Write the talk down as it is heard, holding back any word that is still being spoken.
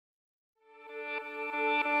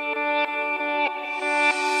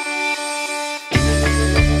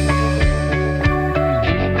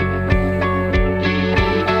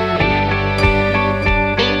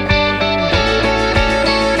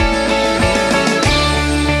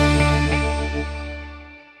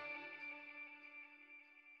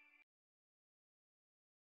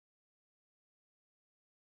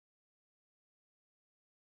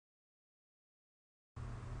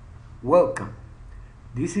Welcome.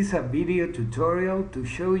 This is a video tutorial to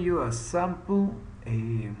show you a sample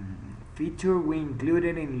feature we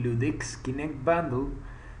included in LKB Kinect Bundle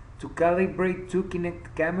to calibrate two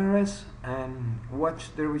Kinect cameras and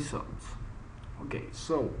watch the results. Okay,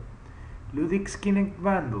 so LKB Kinect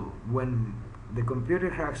Bundle, when the computer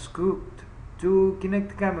has cooked two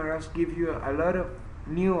Kinect cameras, give you a lot of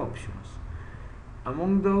new options.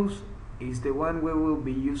 Among those is the one we will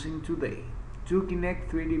be using today, Kinect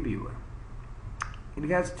 3D Viewer. It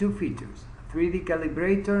has two features, 3D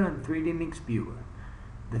Calibrator and 3D Mix Viewer.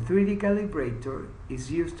 The 3D Calibrator is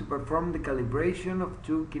used to perform the calibration of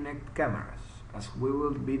two Kinect cameras, as we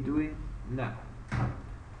will be doing now.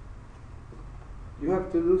 You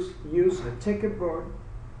have to use a checkerboard,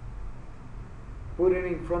 put it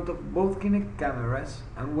in front of both Kinect cameras,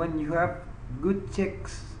 and when you have good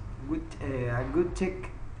checks, a good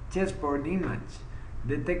chessboard image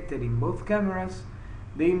detected in both cameras,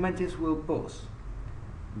 the images will pause.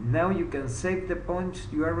 Now you can save the points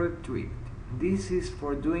you are retrieved. This is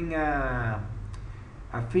for doing a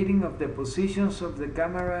fitting of the positions of the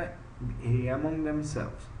camera among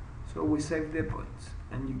themselves. So we save the points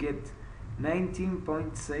and you get 19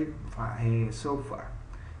 points saved so far.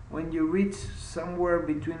 When you reach somewhere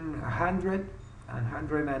between 100 and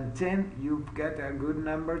 110, you've got a good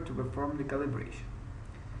number to perform the calibration.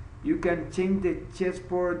 You can change the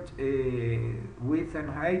chessboard width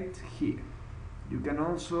and height here. You can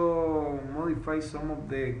also modify some of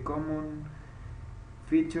the common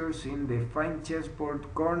features in the Find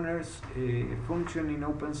Chessboard Corners function in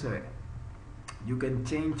OpenCV. You can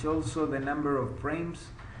change also the number of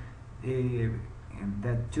frames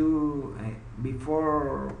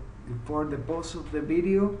before the pause of the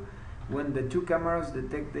video when the two cameras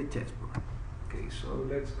detect the chessboard. Okay, so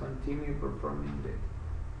let's continue performing the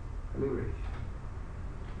calibration.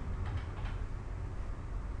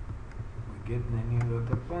 Get the new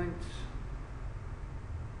data points.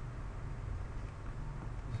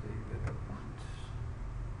 Save data points.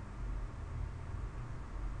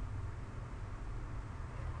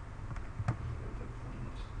 Data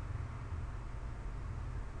points.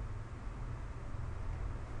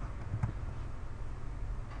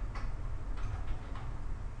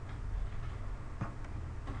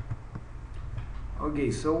 Okay,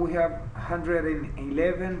 so we have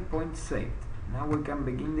 111 points saved. Now we can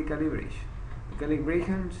begin the calibration.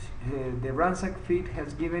 Calibrations, the ransack feed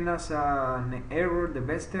has given us an error, the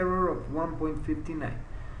best error of 1.59.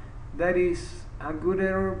 That is a good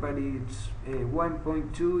error, but it's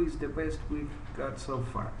 1.2 is the best we've got so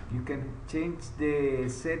far. You can change the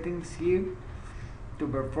settings here to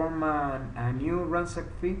perform a new ransack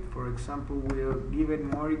feed. For example, we'll give it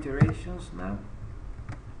more iterations now.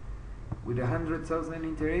 With 100,000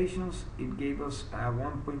 iterations, it gave us a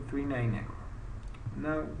 1.39 error.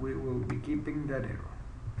 Now we will be keeping that error.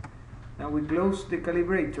 Now we close the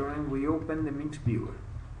calibrator and we open the Mix Viewer.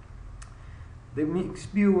 The Mix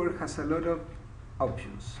Viewer has a lot of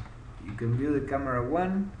options. You can view the camera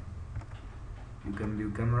 1, you can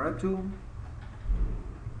view camera 2,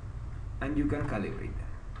 and you can calibrate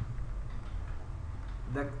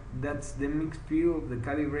them. That's the mixed view of the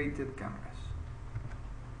calibrated cameras.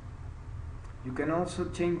 You can also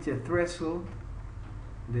change the threshold,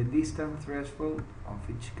 the distance threshold of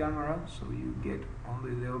each camera, so you get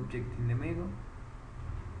only the object in the middle.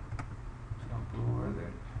 Example over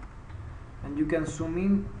there. And you can zoom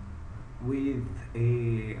in with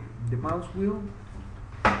the mouse wheel,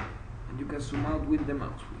 and you can zoom out with the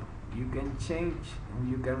mouse wheel. You can change and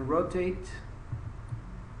you can rotate,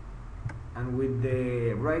 and with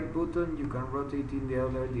the right button you can rotate in the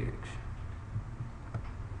other direction.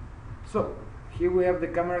 So here we have the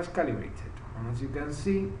cameras calibrated. And as you can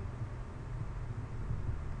see,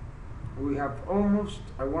 we have almost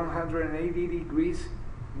a 180 degrees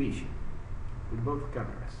vision with both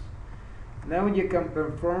cameras. Now you can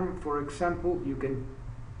perform, for example, you can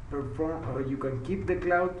keep the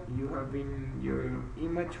cloud you have in your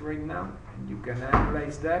image right now, and you can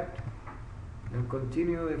analyze that and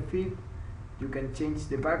continue the feed. You can change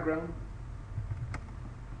the background.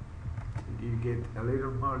 You get a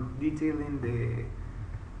little more detail in the,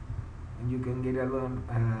 and you can get a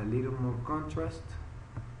little more contrast,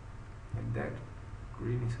 like that.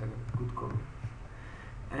 Green is a good color.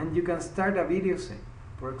 And you can start a video save.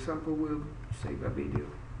 For example, we'll save a video.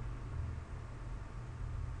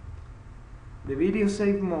 The video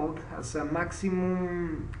save mode has a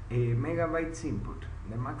maximum megabytes input.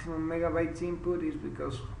 The maximum megabytes input is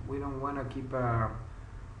because we don't want to keep a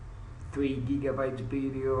 3 gigabytes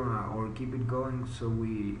video or keep it going, so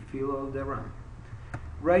we fill all the RAM.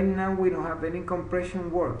 Right now we don't have any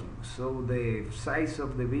compression working, so the size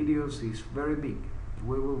of the videos is very big.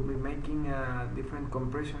 We will be making a different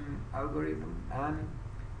compression algorithm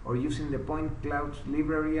or using the point clouds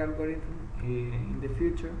library algorithm in the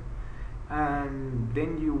future, and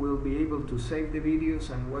then you will be able to save the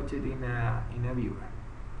videos and watch it in a viewer.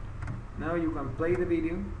 Now you can play the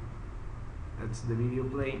video. That's the video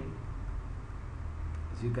playing.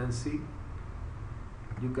 As you can see,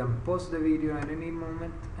 you can pause the video at any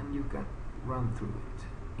moment and you can run through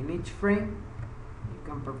it. In each frame you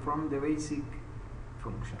can perform the basic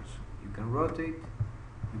functions. You can rotate,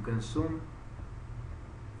 you can zoom,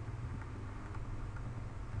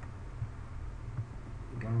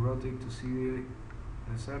 you can rotate to see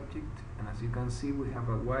the subject, and as you can see we have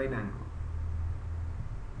a wide angle.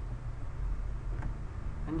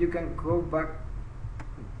 And you can go back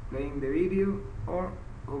playing the video or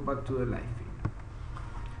go back to the live feed.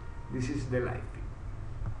 This is the live feed.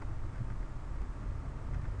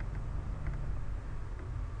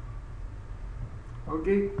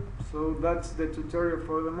 Okay, so that's the tutorial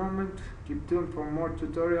for the moment. Keep tuned for more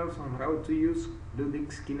tutorials on how to use LKB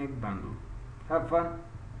Kinect Bundle. Have fun!